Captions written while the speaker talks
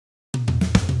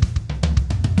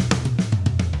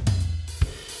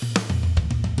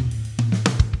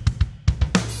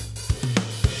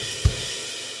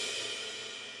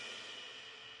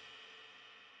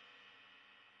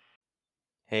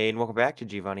Hey, and welcome back to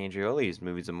Giovanni Andreoli's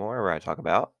Movies and More, where I talk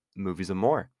about movies and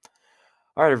more.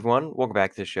 All right, everyone, welcome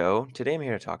back to the show. Today I'm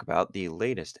here to talk about the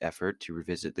latest effort to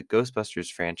revisit the Ghostbusters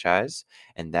franchise,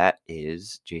 and that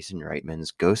is Jason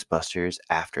Reitman's Ghostbusters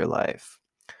Afterlife.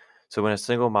 So, when a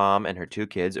single mom and her two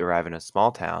kids arrive in a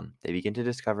small town, they begin to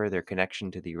discover their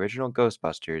connection to the original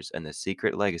Ghostbusters and the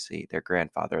secret legacy their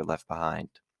grandfather left behind.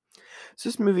 So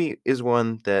this movie is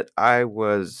one that I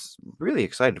was really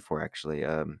excited for, actually,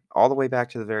 all the way back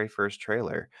to the very first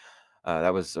trailer.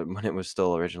 That was when it was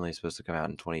still originally supposed to come out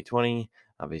in 2020.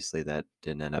 Obviously, that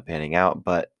didn't end up panning out,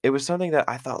 but it was something that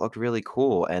I thought looked really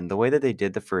cool. And the way that they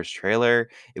did the first trailer,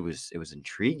 it was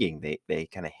intriguing. They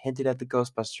kind of hinted at the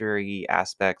Ghostbustery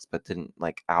aspects, but didn't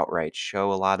like outright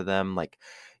show a lot of them. Like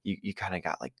you kind of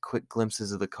got like quick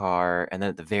glimpses of the car, and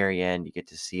then at the very end, you get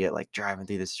to see it like driving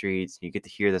through the streets, and you get to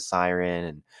hear the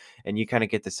siren, and you kind of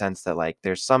get the sense that like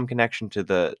there's some connection to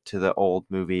the old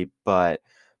movie, but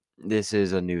this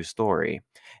is a new story,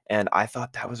 and I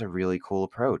thought that was a really cool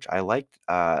approach. I liked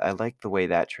the way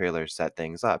that trailer set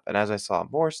things up, and as I saw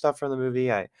more stuff from the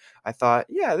movie, I thought,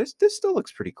 yeah, this still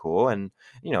looks pretty cool, and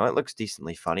it looks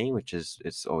decently funny, which is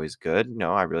it's always good.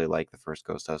 I really like the first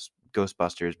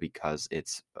Ghostbusters because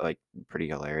it's like pretty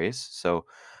hilarious. So,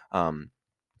 um,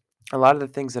 a lot of the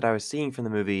things that I was seeing from the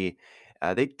movie,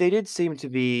 they did seem to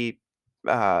be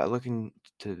looking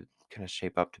to kind of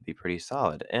shape up to be pretty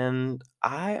solid. And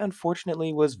I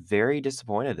unfortunately was very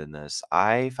disappointed in this.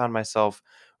 I found myself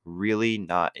really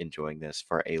not enjoying this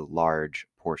for a large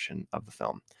portion of the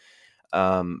film.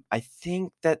 I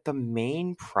think that the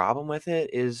main problem with it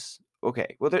is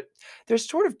okay. Well, there's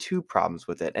sort of two problems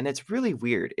with it, and it's really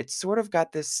weird. It's sort of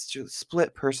got this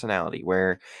split personality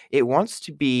where it wants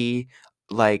to be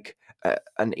like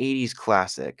an 80s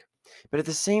classic, but at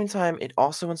the same time, it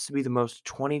also wants to be the most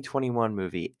 2021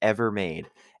 movie ever made.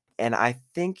 And I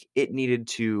think it needed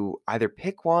to either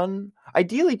pick one,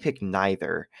 ideally pick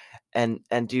neither, and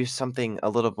do something a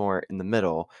little more in the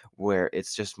middle where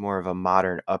it's just more of a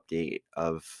modern update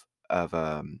of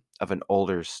an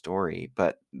older story.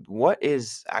 But what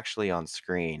is actually on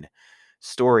screen,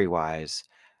 story wise,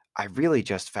 I really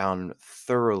just found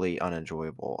thoroughly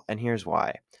unenjoyable. And here's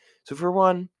why. So for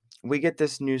one, we get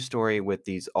this new story with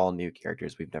these all new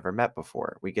characters we've never met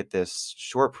before. We get this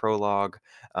short prologue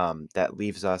that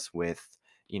leaves us with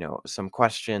some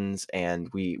questions, and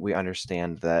we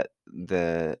understand that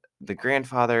the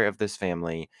grandfather of this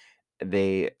family,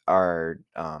 they're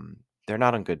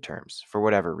not on good terms for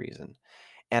whatever reason.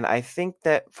 And I think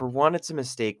that for one, it's a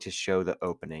mistake to show the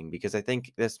opening because I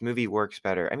think this movie works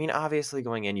better. I mean, obviously,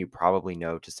 going in, you probably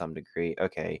know to some degree,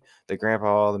 okay, the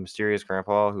grandpa, the mysterious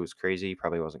grandpa who's crazy,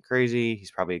 probably wasn't crazy.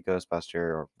 He's probably a Ghostbuster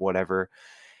or whatever.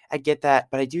 I get that,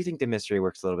 but I do think the mystery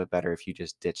works a little bit better if you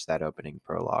just ditch that opening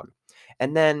prologue.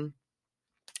 And then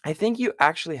I think you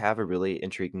actually have a really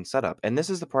intriguing setup, and this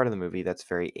is the part of the movie that's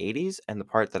very 80s, and the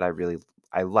part that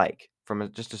I like from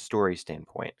just a story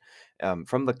standpoint,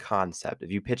 from the concept.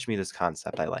 If you pitch me this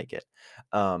concept, I like it,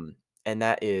 and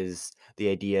that is the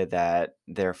idea that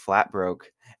they're flat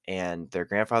broke, and their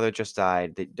grandfather just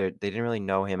died. They didn't really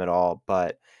know him at all,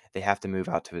 but they have to move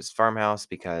out to his farmhouse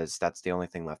because that's the only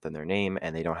thing left in their name,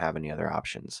 and they don't have any other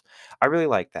options. I really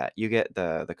like that. You get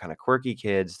the kind of quirky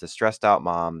kids, the stressed out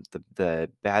mom, the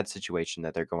bad situation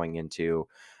that they're going into.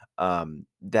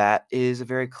 That is a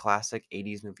very classic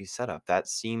 80s movie setup. That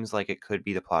seems like it could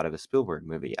be the plot of a Spielberg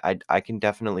movie. I can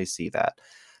definitely see that.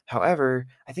 However,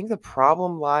 I think the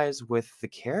problem lies with the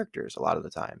characters a lot of the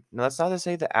time. Now, that's not to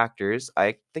say the actors.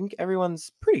 I think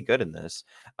everyone's pretty good in this,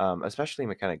 especially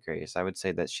McKenna Grace. I would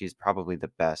say that she's probably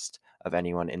the best of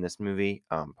anyone in this movie.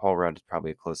 Paul Rudd is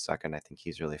probably a close second. I think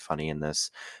he's really funny in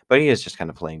this, but he is just kind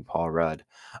of playing Paul Rudd.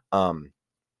 Um,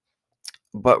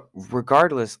 but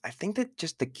regardless, I think that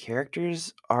just the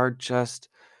characters are just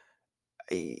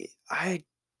I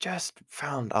just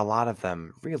found a lot of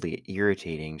them really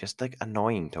irritating, just like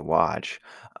annoying to watch.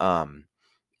 Um,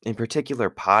 in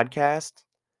particular, podcast.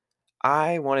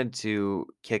 I wanted to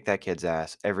kick that kid's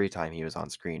ass every time he was on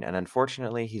screen, and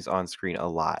unfortunately, he's on screen a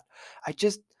lot. I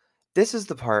just this is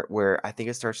the part where I think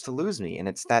it starts to lose me, and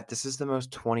it's that this is the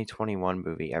most 2021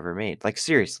 movie ever made. Like,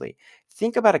 seriously,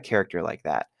 think about a character like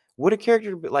that. Would a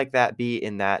character like that be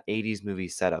in that 80s movie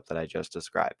setup that I just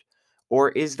described? Or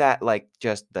is that like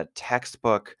just the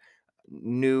textbook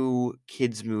new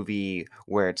kids movie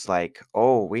where it's like,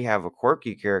 oh, we have a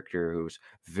quirky character who's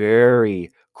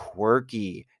very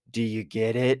quirky. Do you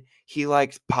get it? He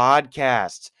likes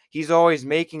podcasts. He's always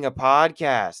making a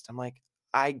podcast. I'm like,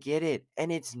 I get it.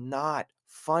 And it's not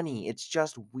funny. It's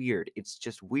just weird. It's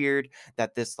just weird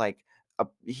that this like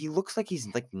he looks like he's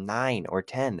like 9 or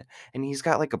 10, and he's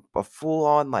got like a full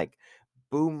on like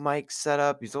boom mic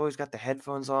setup. He's always got the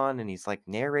headphones on and he's like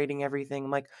narrating everything.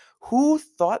 I'm like, who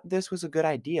thought this was a good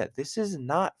idea? This is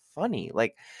not funny.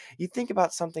 Like, you think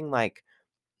about something like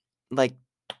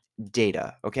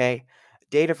Data, okay?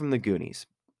 Data from the Goonies.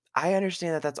 I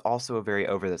understand that that's also a very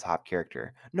over the top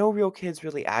character. No real kids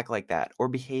really act like that or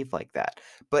behave like that,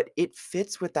 but it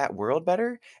fits with that world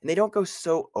better, and they don't go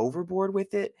so overboard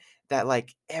with it that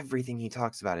like everything he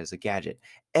talks about is a gadget.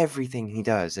 Everything he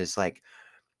does is like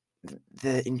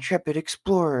the intrepid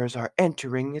explorers are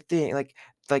entering the thing like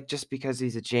just because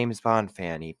he's a James Bond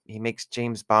fan, he makes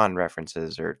James Bond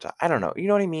references or I don't know, you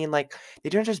know what I mean? Like they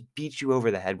don't just beat you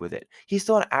over the head with it. He's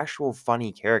still an actual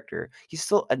funny character. He's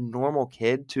still a normal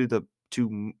kid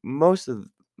most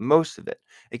of it,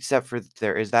 except for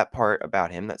there is that part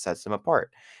about him that sets him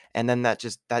apart. And then that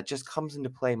just comes into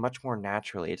play much more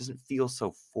naturally. It doesn't feel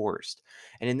so forced.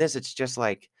 And in this, it's just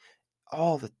like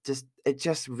all the just it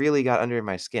just really got under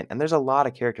my skin, and there's a lot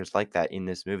of characters like that in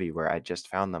this movie where I just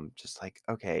found them just like,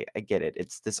 "Okay, I get it.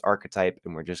 It's this archetype,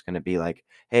 and we're just gonna be like,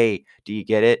 hey, do you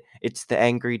get it? It's the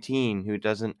angry teen who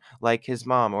doesn't like his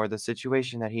mom or the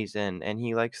situation that he's in, and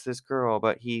he likes this girl,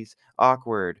 but he's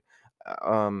awkward.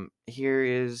 Here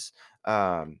is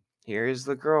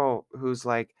the girl who's,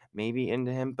 like, maybe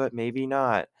into him, but maybe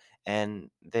not, and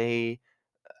they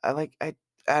I like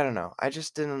I don't know. I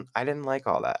didn't like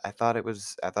all that.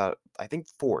 I think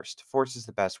forced. Forced is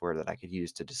the best word that I could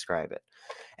use to describe it.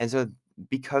 And so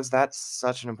because that's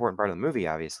such an important part of the movie,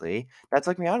 obviously, that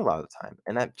took me out a lot of the time,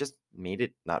 and that just made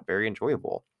it not very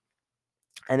enjoyable.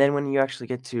 And then when you actually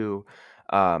get to,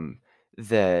 um,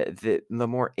 the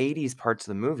more '80s parts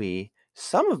of the movie,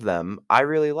 some of them I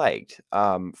really liked.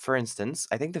 For instance,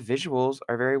 I think the visuals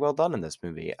are very well done in this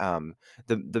movie.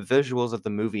 The visuals of the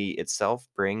movie itself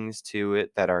brings to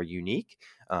it that are unique.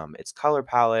 Its color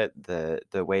palette,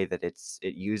 the way that it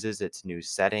uses its new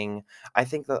setting. I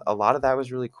think that a lot of that was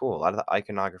really cool. A lot of the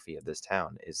iconography of this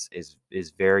town is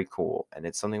very cool, and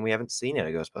it's something we haven't seen in a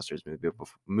Ghostbusters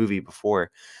movie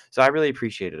before. So I really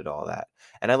appreciated all that.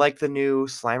 And I like the new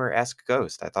Slimer-esque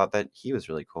ghost. I thought that he was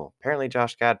really cool. Apparently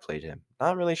Josh Gad played him.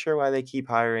 Not really sure why they keep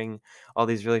hiring all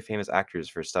these really famous actors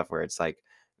for stuff where it's like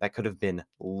that could have been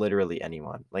literally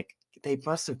anyone. Like they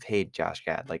must have paid Josh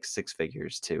Gad like six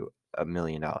figures to $1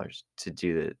 million to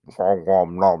do the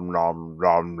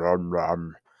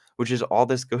which is all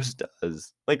this ghost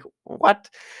does. Like what?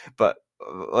 But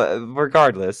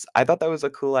regardless, I thought that was a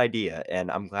cool idea,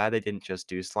 and I'm glad they didn't just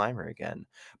do Slimer again.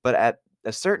 But at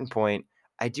a certain point,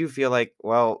 I do feel like,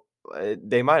 well,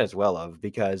 they might as well have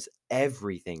because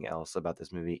everything else about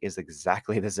this movie is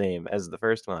exactly the same as the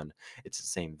first one. It's the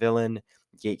same villain.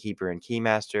 Gatekeeper and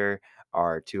Keymaster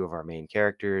are two of our main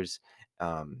characters.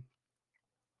 Um,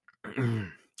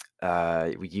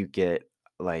 you get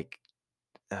like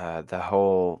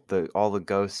the all the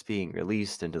ghosts being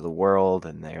released into the world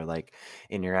and they're like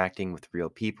interacting with real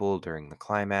people during the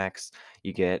climax.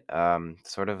 You get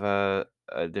sort of a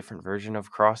different version of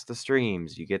Cross the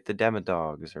Streams. You get the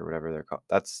Demodogs or whatever they're called.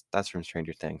 That's from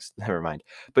Stranger Things. Never mind.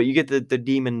 But you get the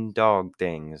demon dog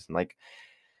things and like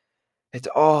it's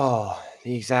all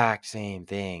the exact same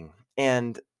thing.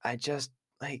 And I just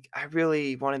like I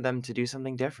really wanted them to do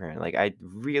something different. Like I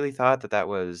really thought that that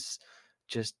was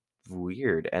just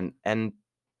weird and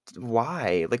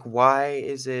why? Why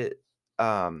is it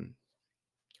um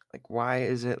why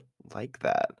is it like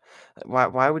that?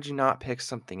 Why would you not pick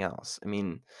something else? I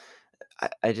mean,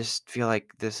 I just feel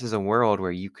like this is a world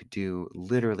where you could do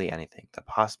literally anything. The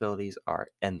possibilities are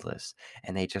endless,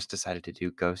 and they just decided to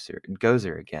do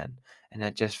Gozer again, and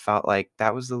it just felt like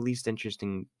that was the least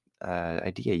interesting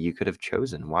idea you could have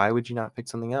chosen. Why would you not pick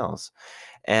something else?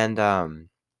 And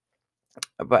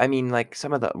but I mean, like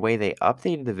some of the way they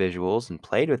updated the visuals and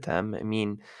played with them. I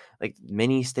mean, like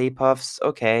mini Stay Puffs,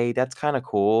 okay, that's kind of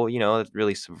cool. You know, it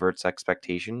really subverts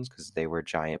expectations because they were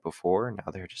giant before, and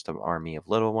now they're just an army of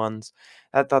little ones.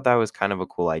 I thought that was kind of a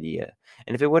cool idea.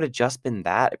 And if it would have just been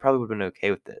that, it probably would have been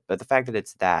okay with it. But the fact that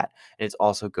it's that, and it's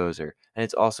also Gozer, and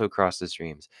it's also Cross the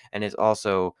Streams, and it's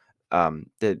also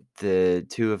the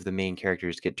two of the main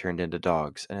characters get turned into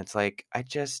dogs, and it's like I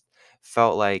just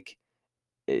felt like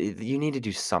you need to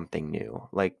do something new.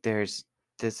 Like this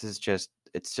is just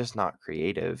it's just not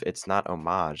creative. It's not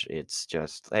homage. It's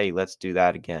just, hey, let's do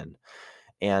that again.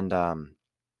 And I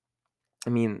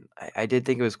mean, I did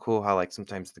think it was cool how like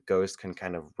sometimes the ghost can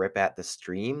kind of rip at the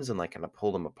streams and like kind of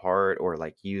pull them apart or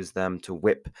like use them to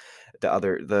whip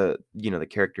the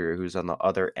character who's on the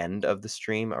other end of the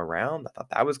stream around. I thought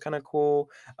that was kind of cool.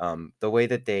 The way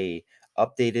that they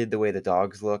updated the way the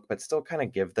dogs look, but still kind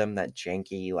of give them that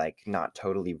janky, like not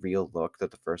totally real look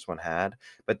that the first one had,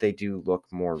 but they do look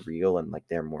more real and like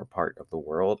they're more part of the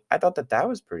world. I thought that that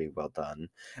was pretty well done.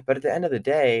 But at the end of the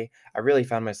day, I really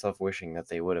found myself wishing that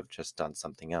they would have just done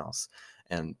something else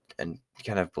and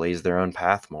kind of blaze their own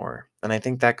path more. And I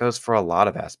think that goes for a lot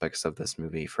of aspects of this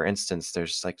movie. For instance,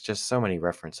 there's like just so many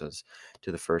references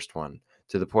to the first one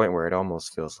to the point where it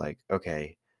almost feels like,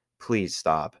 okay, please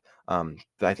stop.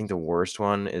 I think the worst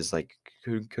one is like,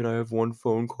 could I have one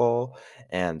phone call?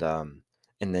 And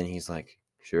then he's like,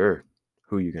 sure.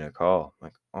 Who you gonna call?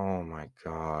 Like, oh my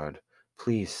god,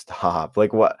 please stop.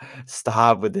 Like, what?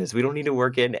 Stop with this. We don't need to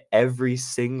work in every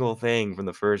single thing from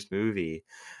the first movie.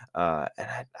 And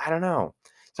I don't know.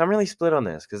 So I'm really split on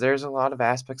this because there's a lot of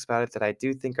aspects about it that I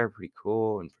do think are pretty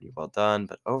cool and pretty well done,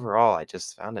 but overall, I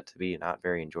just found it to be a not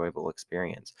very enjoyable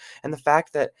experience. And the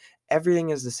fact that everything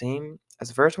is the same as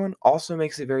the first one also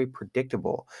makes it very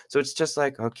predictable. So it's just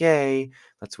like, okay,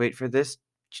 let's wait for this,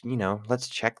 let's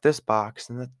check this box.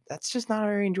 And that's just not a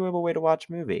very enjoyable way to watch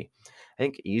a movie. I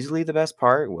think easily the best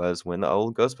part was when the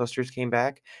old Ghostbusters came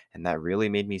back, and that really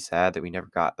made me sad that we never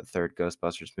got the third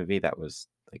Ghostbusters movie that was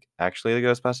like actually the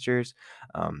Ghostbusters.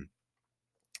 Um,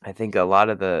 I think a lot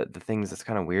of the things that's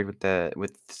kind of weird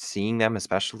with seeing them,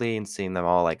 especially and seeing them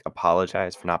all like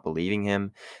apologize for not believing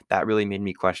him, that really made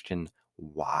me question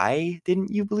why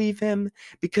didn't you believe him?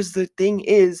 Because the thing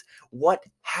is, what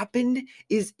happened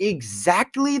is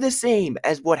exactly the same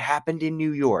as what happened in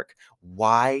New York.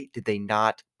 Why did they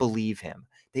not believe him?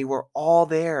 They were all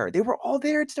there. They were all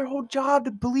there. It's their whole job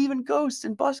to believe in ghosts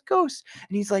and bust ghosts.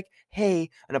 And he's like,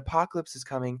 "Hey, an apocalypse is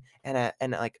coming, and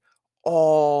like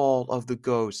all of the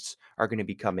ghosts are going to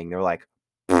be coming." They're like,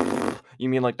 you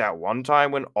mean like that one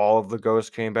time when all of the ghosts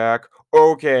came back?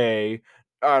 Okay,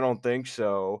 I don't think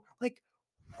so. Like,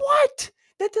 what?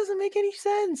 That doesn't make any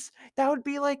sense. That would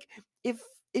be like if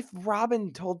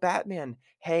Robin told Batman,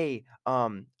 "Hey,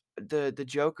 the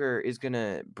Joker is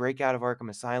gonna break out of Arkham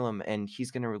Asylum and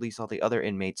he's gonna release all the other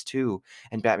inmates too,"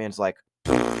 and Batman's like,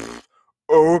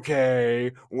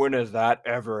 okay, when has that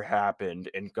ever happened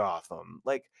in Gotham?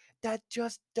 Like, that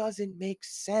just doesn't make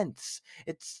sense.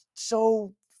 It's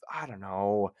so, I don't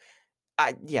know.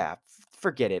 Yeah,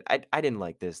 forget it. I didn't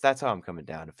like this. That's how I'm coming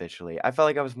down officially. I felt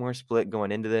like I was more split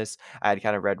going into this. I had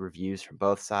kind of read reviews from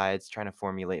both sides, trying to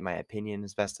formulate my opinion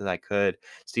as best as I could,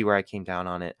 see where I came down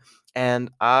on it. And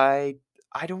I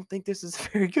don't think this is a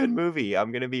very good movie.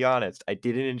 I'm gonna be honest. I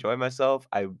didn't enjoy myself.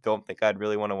 I don't think I'd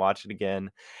really want to watch it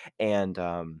again. And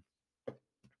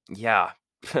yeah,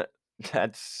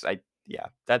 that's I yeah,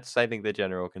 that's I think the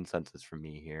general consensus from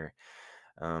me here.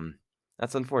 Um,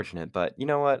 that's unfortunate, but you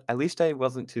know what? At least I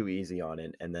wasn't too easy on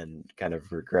it and then kind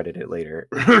of regretted it later.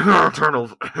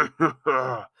 Eternals.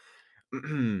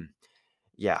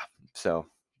 Yeah, so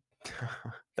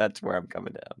that's where I'm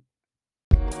coming down.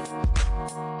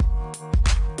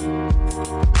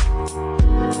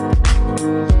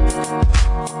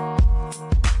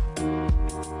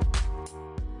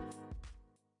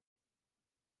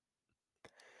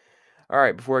 All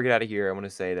right, before I get out of here, I want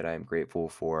to say that I am grateful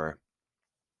for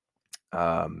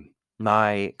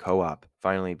my co-op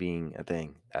finally being a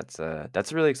thing. That's a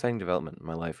really exciting development in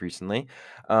my life recently.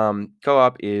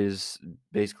 Co-op is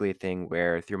basically a thing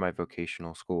where through my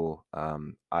vocational school,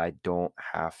 I don't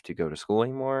have to go to school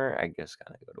anymore. I just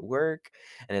kind of go to work,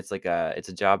 and it's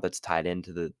a job that's tied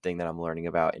into the thing that I'm learning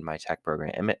about in my tech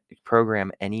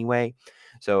program anyway.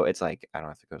 So it's like I don't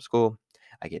have to go to school.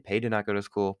 I get paid to not go to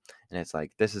school, and it's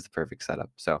like this is the perfect setup.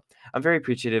 So I'm very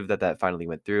appreciative that that finally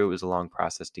went through. It was a long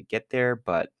process to get there,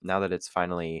 but now that it's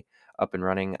finally up and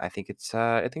running, I think it's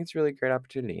a really great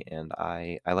opportunity, and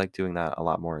I like doing that a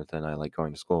lot more than I like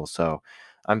going to school. So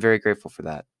I'm very grateful for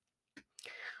that.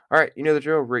 All right, you know the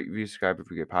drill. Rate, review, subscribe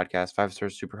if you get podcast. 5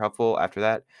 stars, super helpful. After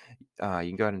that, you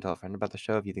can go ahead and tell a friend about the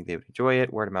show if you think they would enjoy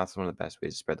it. Word of mouth is one of the best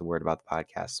ways to spread the word about the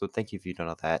podcast. So thank you if you've done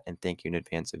all that, and thank you in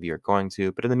advance if you are going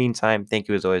to. But in the meantime, thank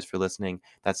you as always for listening.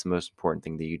 That's the most important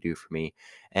thing that you do for me.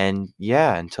 And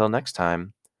yeah, until next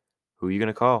time, who are you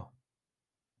gonna call?